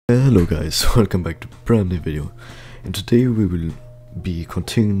Hello guys, welcome back to a brand new video, and today we will be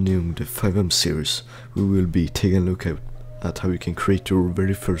continuing the FiveM series. We will be taking a look at how you can create your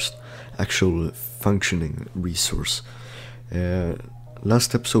very first actual functioning resource.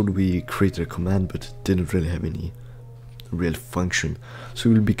 Last episode we created a command, but it didn't really have any real function, so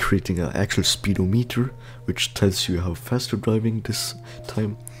we will be creating an actual speedometer which tells you how fast you're driving this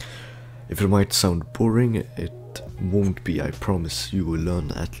time. If it might sound boring, it won't be. I promise you will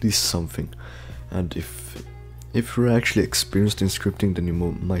learn at least something. And if you're actually experienced in scripting, then you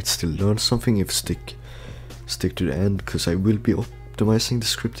might still learn something if stick to the end, because I will be optimizing the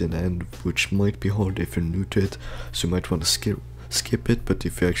script in the end, which might be hard if you're new to it, so you might want to skip it. But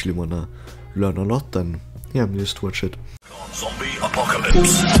if you actually want to learn a lot, then yeah, just watch it. Zombie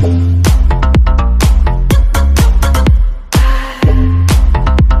apocalypse.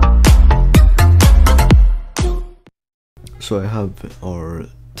 So I have our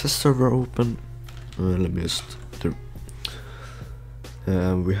test server open. Let me just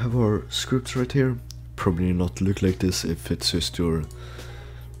we have our scripts right here. Probably not look like this if it's just your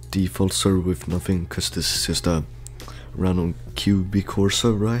default server with nothing, because this is just a random QB core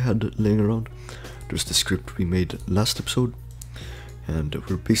server I had laying around. There's the script we made last episode, and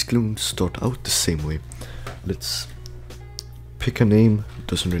we're basically going to start out the same way. Let's pick a name,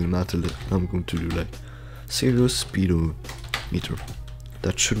 doesn't really matter. I'm going to do like Zerio speedometer.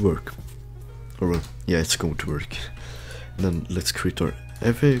 That should work. Or well, yeah, it's going to work. And then let's create our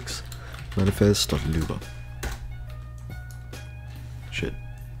fx manifest.lua. Shit.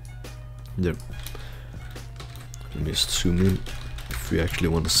 There. Let me just zoom in if we actually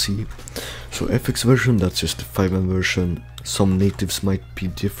want to see. So fx version, that's just the FiveM version. Some natives might be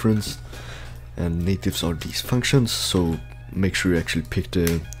different, and natives are these functions, so make sure you actually pick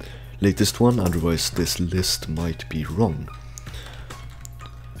the latest one, otherwise this list might be wrong.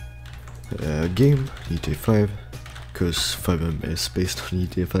 Game GTA 5, because FiveM is based on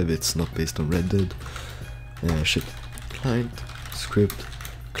GTA 5, it's not based on Red Dead. Shit. Client, script,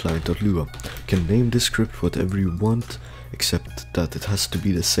 client.lua. You can name this script whatever you want, except that it has to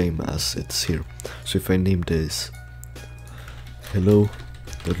be the same as it's here. So if I name this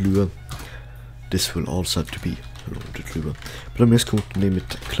hello.lua, this will also have to be hello.lua. But I'm just going to name it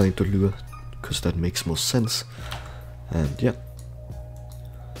client.lua, because that makes more sense. And yeah.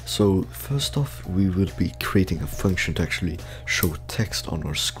 So first off, we will be creating a function to actually show text on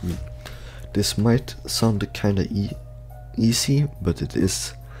our screen. This might sound kinda easy, but it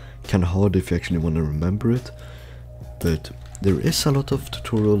is kinda hard if you actually want to remember it. But there is a lot of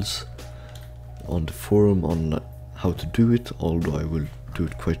tutorials on the forum on how to do it, although I will do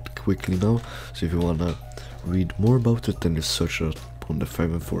it quite quickly now. So if you wanna read more about it, then just search it on the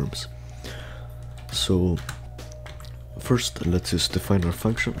FiveM forums. So first, let's just define our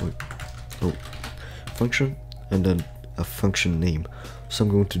function. Function, and then a function name. So I'm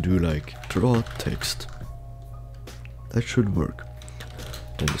going to do like draw text. That should work.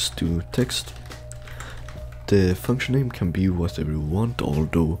 Then let's do text. The function name can be whatever you want,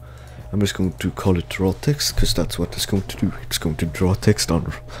 although I'm just going to call it draw text, because that's what it's going to do. It's going to draw text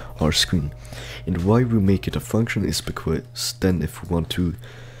on our screen. And why we make it a function is because then if we want to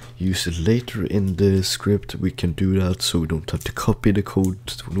use it later in the script, we can do that, so we don't have to copy the code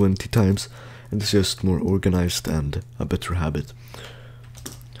 20 times, and it's just more organized and a better habit.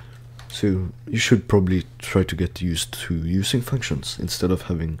 So you should probably try to get used to using functions instead of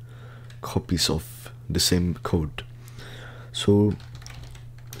having copies of the same code. So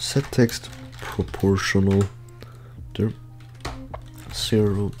set text proportional there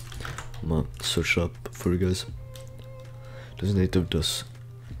 0. I'm gonna search up for you guys. This native does.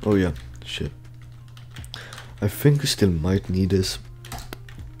 Oh yeah, shit. I think we still might need this.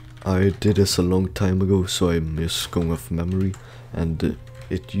 I did this a long time ago, so I'm just going off memory, and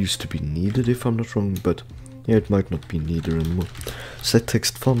it used to be needed if I'm not wrong, but yeah, it might not be needed anymore. Set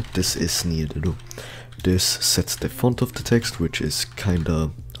text font, this is needed though. This sets the font of the text, which is kinda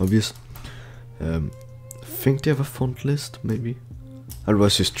obvious. I think they have a font list, maybe.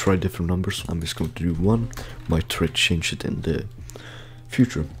 Otherwise just try different numbers. I'm just going to do 1, might try to change it in the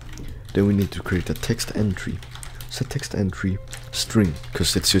future. Then we need to create a text entry. Set text entry string,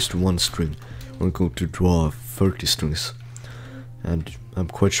 because it's just one string. We're going to draw 30 strings, and I'm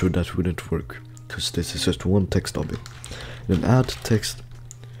quite sure that wouldn't work, because this is just one text object. Then add text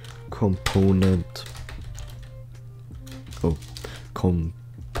component.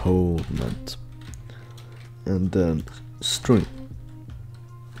 Component, and then string.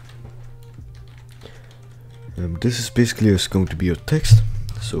 This is basically just going to be your text,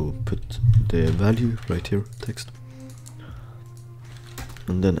 so put the value right here, text.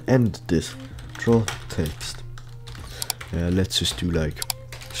 and then end this. Draw text. Let's just do like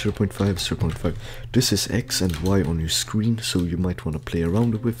 0.5, 0.5. This is X and Y on your screen, so you might want to play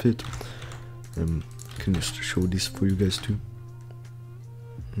around with it. Can just show this for you guys too.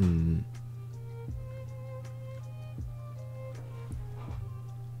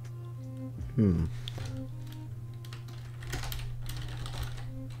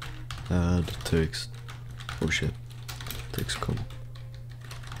 Add text. Oh shit. Text come.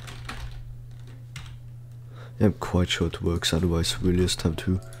 I'm quite sure it works, otherwise we'll just have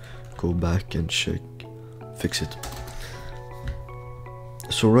to go back and fix it.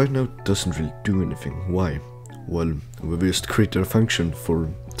 So right now it doesn't really do anything. Why? Well, we just created a function for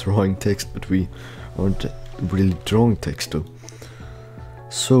drawing text, but we aren't really drawing text though.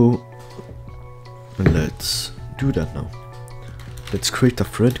 So let's do that now. Let's create a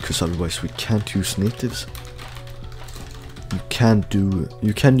thread, because otherwise we can't use natives.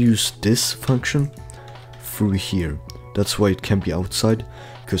 You can use this function through here. That's why it can be outside,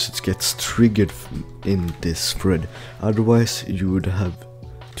 because it gets triggered in this thread. Otherwise you would have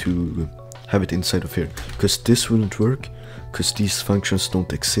to have it inside of here, because this wouldn't work, because these functions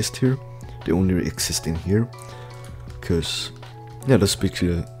don't exist here. They only exist in here, because yeah, that's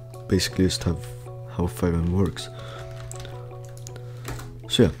basically just how FiveM works.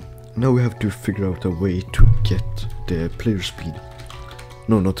 So yeah, now we have to figure out a way to get the player speed.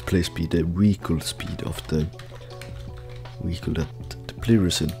 No, not the player speed, the vehicle speed of the vehicle that the player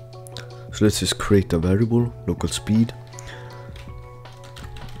is in. So let's just create a variable, local speed.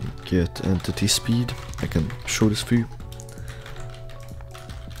 Get entity speed. I can show this for you.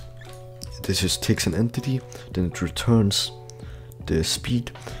 This just takes an entity, then it returns the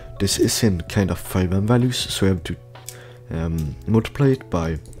speed. This is in kind of FiveM values, so you have to multiply it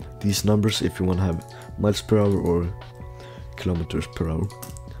by these numbers if you want to have miles per hour or kilometers per hour.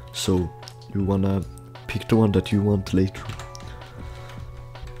 So you want to pick the one that you want later,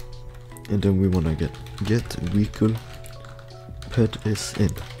 and then we want to get vehicle ped is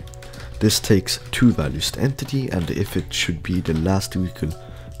in. This takes two values, the entity and if it should be the last vehicle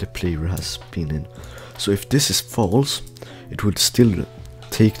the player has been in. So if this is false, it would still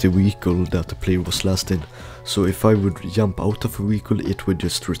take the vehicle that the player was last in. So if I would jump out of a vehicle, it would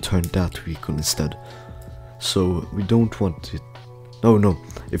just return that vehicle instead. So we don't want it. No,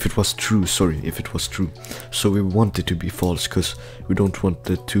 if it was true, sorry, if it was true. So we want it to be false, because we don't want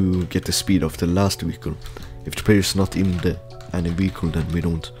it to get the speed of the last vehicle. If the player is not in any vehicle, then we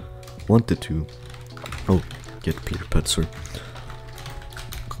don't want it to. Oh, get player pet, sorry.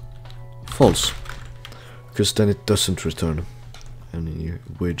 False, because then it doesn't return any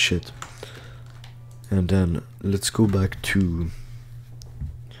weird shit. And then let's go back to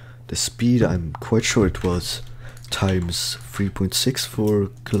the speed. I'm quite sure it was times 3.6 for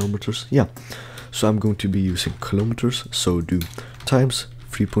kilometers. Yeah, so I'm going to be using kilometers, so do times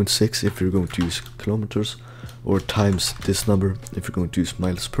 3.6 if you're going to use kilometers, or times this number if you're going to use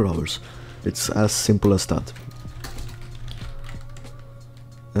miles per hour. It's as simple as that.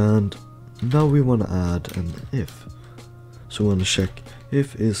 And now we want to add an if. So we want to check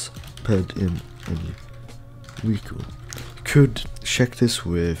if is ped in any vehicle. Could check this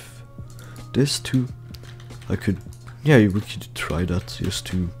with this too. We could try that just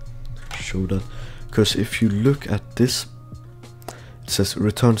to show that, because if you look at this, it says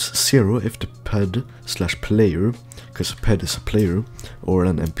returns 0 if the ped/player, because ped is a player or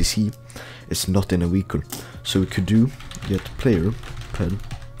an NPC, is not in a vehicle. So we could do get player ped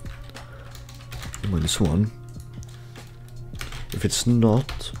 -1. If it's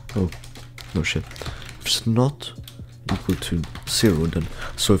not, oh no shit, if it's not equal to 0, then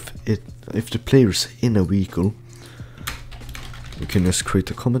so if the player is in a vehicle, we can just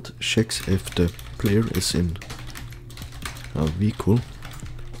create a comment, checks if the player is in a vehicle,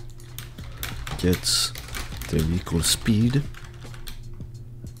 gets the vehicle speed,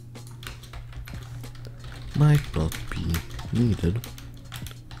 might not be needed,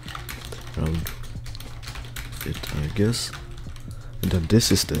 around it I guess. And then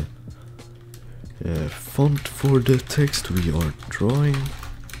this is the font for the text we are drawing.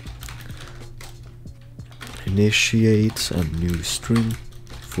 Initiates a new string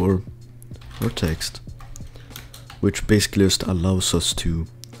for our text, which basically just allows us to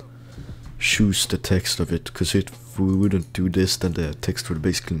choose the text of it, because if we wouldn't do this, then the text would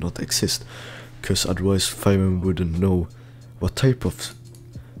basically not exist, because otherwise FiveM wouldn't know what type of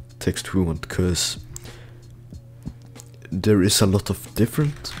text we want, because there is a lot of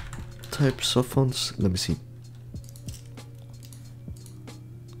different types of fonts. Let me see.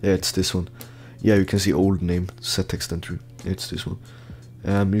 Yeah, it's this one. Yeah, you can see old name, set text entry. It's this one.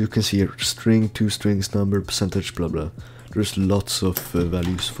 You can see here string, two strings, number, percentage, blah blah. There's lots of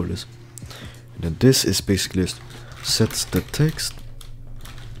values for this. And then this is basically just sets the text,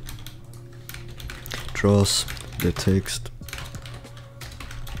 draws the text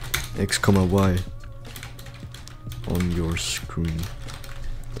x comma y on your screen.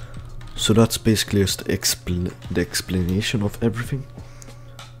 So that's basically just the explanation of everything.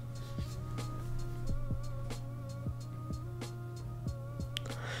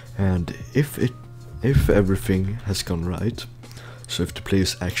 And if everything has gone right, so if the player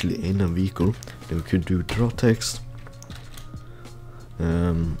is actually in a vehicle, then we could do draw text,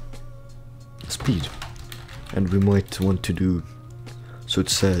 speed, and we might want to do, so it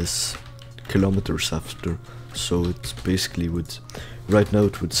says kilometers after, so it basically would, right now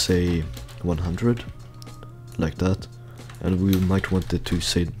it would say 100, like that, and we might want it to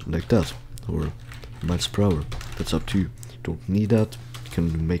say like that, or miles per hour. That's up to you. You don't need that. You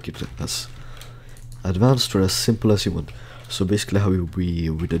can make it as advanced or as simple as you want. So basically how we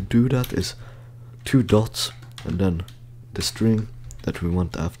would do that is 2 dots and then the string that we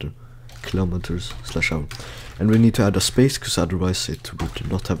want after, kilometers / hour. And we need to add a space, because otherwise it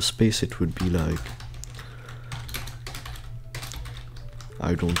would not have a space. It would be like,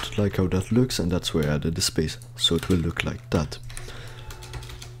 I don't like how that looks, and that's why I added the space, so it will look like that.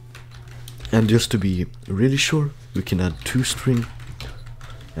 And just to be really sure, we can add 2 string,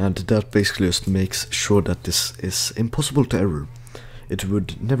 and that basically just makes sure that this is impossible to error. It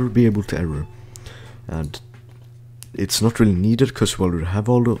would never be able to error, and it's not really needed because we already have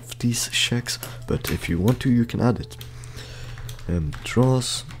all of these checks, but if you want to, you can add it.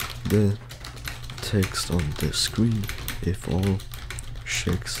 Draws the text on the screen if all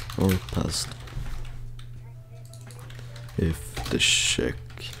checks are passed. If the check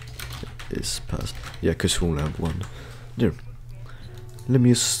is passed. Yeah, because we only have one. There. Let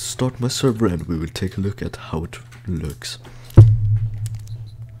me start my server and we will take a look at how it looks.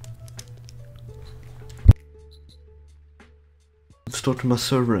 I've started my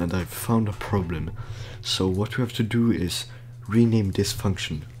server and I've found a problem. So what we have to do is rename this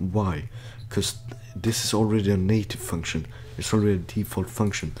function. Why? Because this is already a native function. It's already a default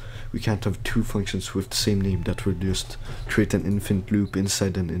function. We can't have 2 functions with the same name. That would just create an infinite loop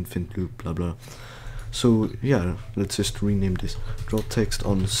inside an infinite loop, blah blah. So yeah, let's just rename this. Draw text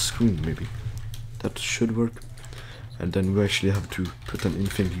on screen, maybe. That should work. And then we actually have to put an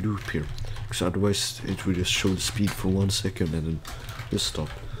infinite loop here, because otherwise it will just show the speed for 1 second and then just stop.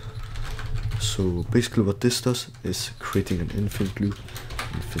 So basically what this does is creating an infinite loop.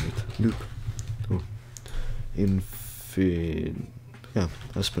 Oh, yeah,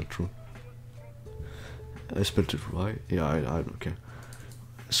 I spelled true. I spelled it right. Yeah, I don't care.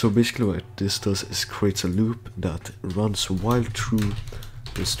 So basically what this does is creates a loop that runs while true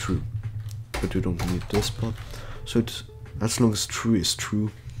is true, but you don't need this part. So it's, as long as true is true,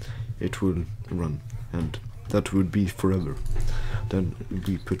 it will run, and that would be forever. Then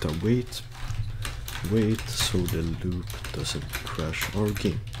we put a wait so the loop doesn't crash our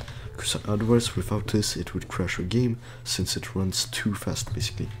game, because otherwise without this it would crash our game, since it runs too fast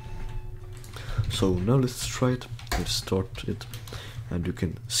basically. So now let's try it. Let's start it. And you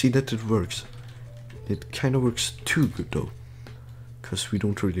can see that it works. It kind of works too good though, because we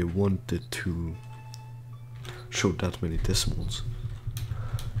don't really want it to show that many decimals.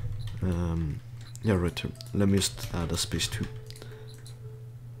 Yeah, right here. Let me just add a space too.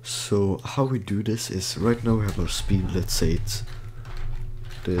 So how we do this is, right now we have our speed. Let's say it's,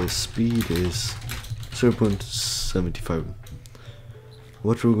 the speed is 0.75.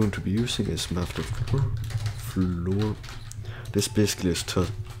 What we're going to be using is math.floor. This basically just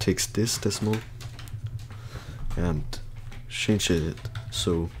takes this decimal and changes it,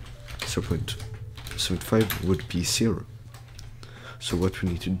 so 0.75 would be 0. So what we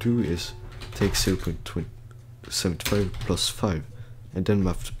need to do is take 0.75 plus 5 and then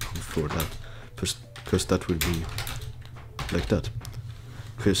math for that, because that will be like that.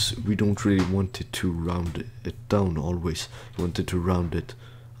 Because we don't really want it to round it down always. We want it to round it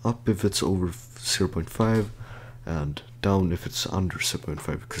up if it's over 0.5 and down if it's under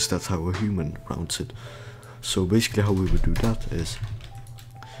 0.5, because that's how a human rounds it. So basically how we would do that is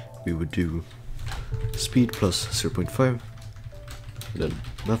we would do speed plus 0.5, then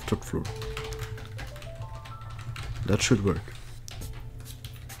math.floor. That should work.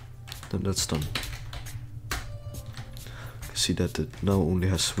 Then that's done. See that it now only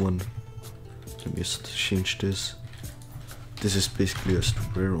has one. Let me just change this. This is basically just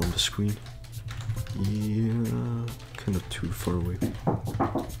where on the screen. Yeah, kind of too far away.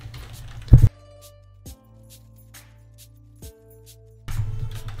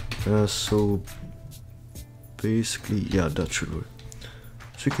 So basically, yeah, that should work.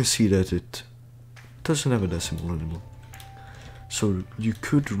 So you can see that it doesn't have a decimal anymore. So you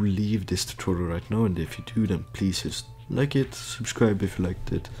could leave this tutorial right now, and if you do, then please just like it, subscribe if you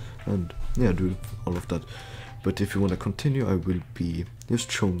liked it, and yeah, do all of that. But if you want to continue, I will be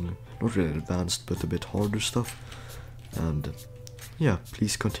just showing not really advanced but a bit harder stuff, and yeah,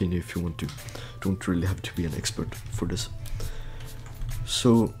 please continue if you want to. Don't really have to be an expert for this.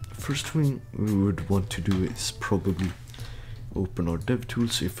 So first thing we would want to do is probably open our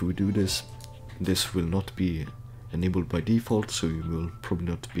DevTools. If we do this, this will not be enabled by default, so you will probably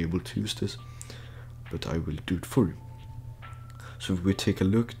not be able to use this, but I will do it for you. So if we take a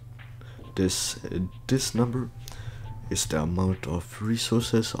look, this number is the amount of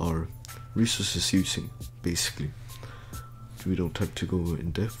resources our resources using, basically. We don't have to go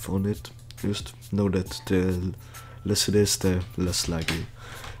in depth on it, just know that the less it is, the less likely.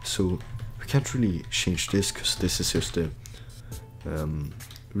 So we can't really change this because this is just the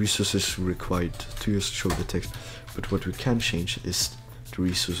resources required to just show the text. But what we can change is the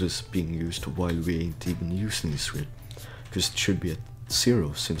resources being used while we ain't even using the script, because it should be at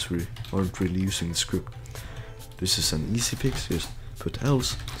 0 since we aren't really using the script. This is an easy fix. Just put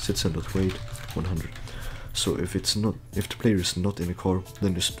else citizen.wait 100. So if the player is not in a car,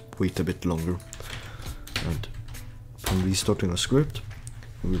 then just wait a bit longer, and upon restarting our script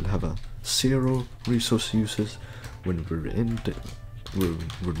we will have a 0 resource uses when we're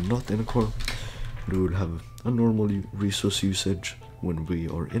not in a car. We will have a normal resource usage when we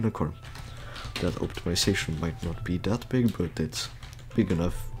are in a car. That optimization might not be that big, but it's big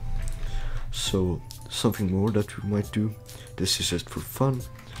enough. So something more that we might do, this is just for fun,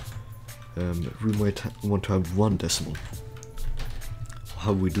 we might want to have one decimal.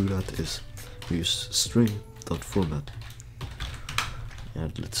 How we do that is we use string.format,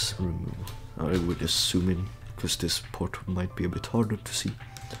 and let's remove, I will just zoom in because this part might be a bit harder to see.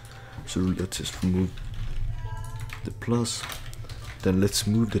 So let's just remove the plus, then let's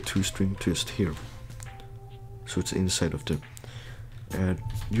move the toString to just here, so it's inside of the, and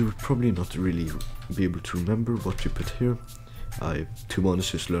you would probably not really be able to remember what you put here. I, to be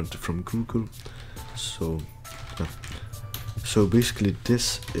honest, just learned it from Google. So yeah. So basically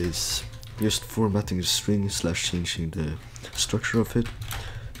this is just formatting the string slash changing the structure of it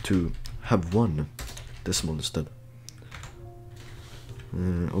to have one decimal instead.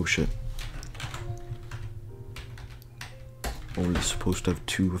 Oh shit. Only supposed to have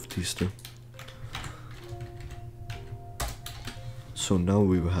 2 of these there. So now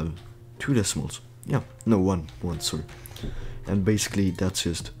we will have 2 decimals. Yeah, no, one, sorry. And basically that's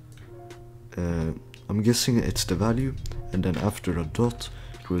just, I'm guessing it's the value, and then after a dot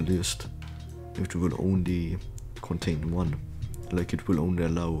it will only contain 1. Like it will only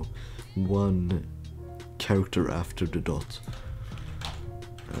allow 1 character after the dot.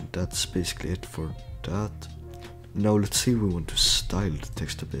 And that's basically it for that. Now let's say we want to style the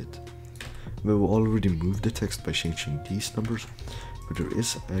text a bit. We've already moved the text by changing these numbers, but there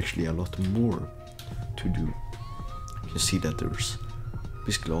is actually a lot more to do. You can see that there's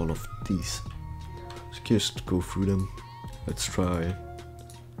basically all of these. So just go through them. Let's try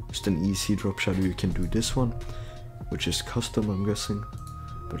just an easy drop shadow. You can do this one, which is custom, I'm guessing,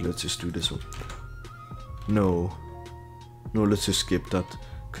 but let's just do this one. No, let's just skip that,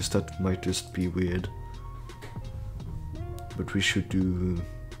 because that might just be weird. But we should do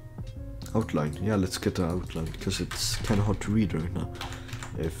outline. Yeah, let's get the outline, because it's kind of hard to read right now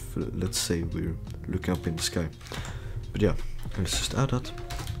if let's say we're looking up in the sky. But yeah, let's just add that.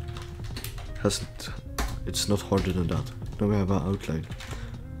 It's not harder than that. Now we have our outline.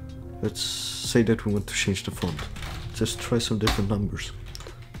 Let's say that we want to change the font. Just try some different numbers.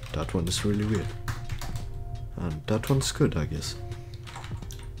 That one is really weird, and that one's good, I guess.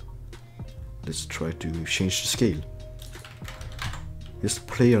 Let's try to change the scale. Just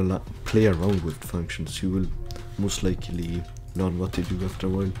play around with functions. You will most likely learn what they do after a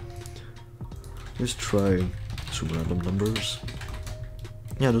while. Let's try some random numbers.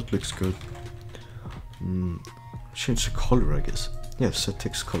 Yeah, that looks good. Change the color, I guess. Yeah, set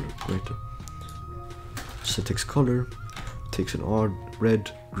text color, right there. Set text color takes an odd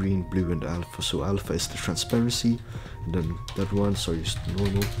red, green, blue, and alpha. So alpha is the transparency, and then that ones are just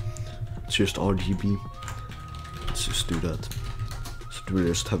normal. It's just RGB. Let's just do that. So we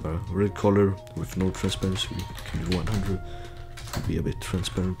just have a red color with no transparency. We can do 100. It'll be a bit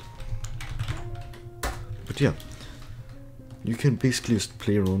transparent. But yeah, you can basically just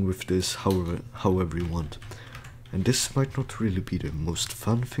play around with this however you want. And this might not really be the most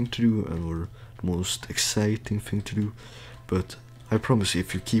fun thing to do or the most exciting thing to do, but I promise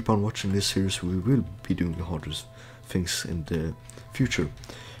if you keep on watching this series, we will be doing harder things in the future,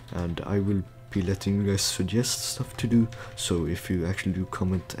 and I will be letting you guys suggest stuff to do. So if you actually do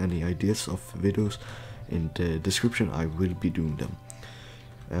comment any ideas of videos in the description, I will be doing them.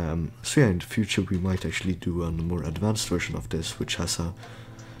 So yeah, in the future we might actually do a more advanced version of this, which has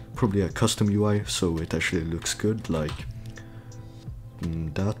probably a custom UI, so it actually looks good, like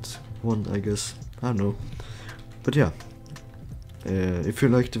that one, I guess. I don't know, but yeah. If you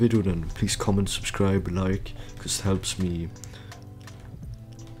liked the video, then please comment, subscribe, like, because it helps me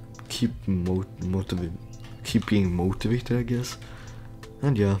keep being motivated, I guess.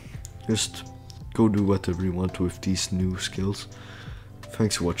 And yeah, just go do whatever you want with these new skills.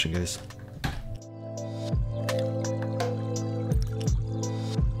 Thanks for watching, guys.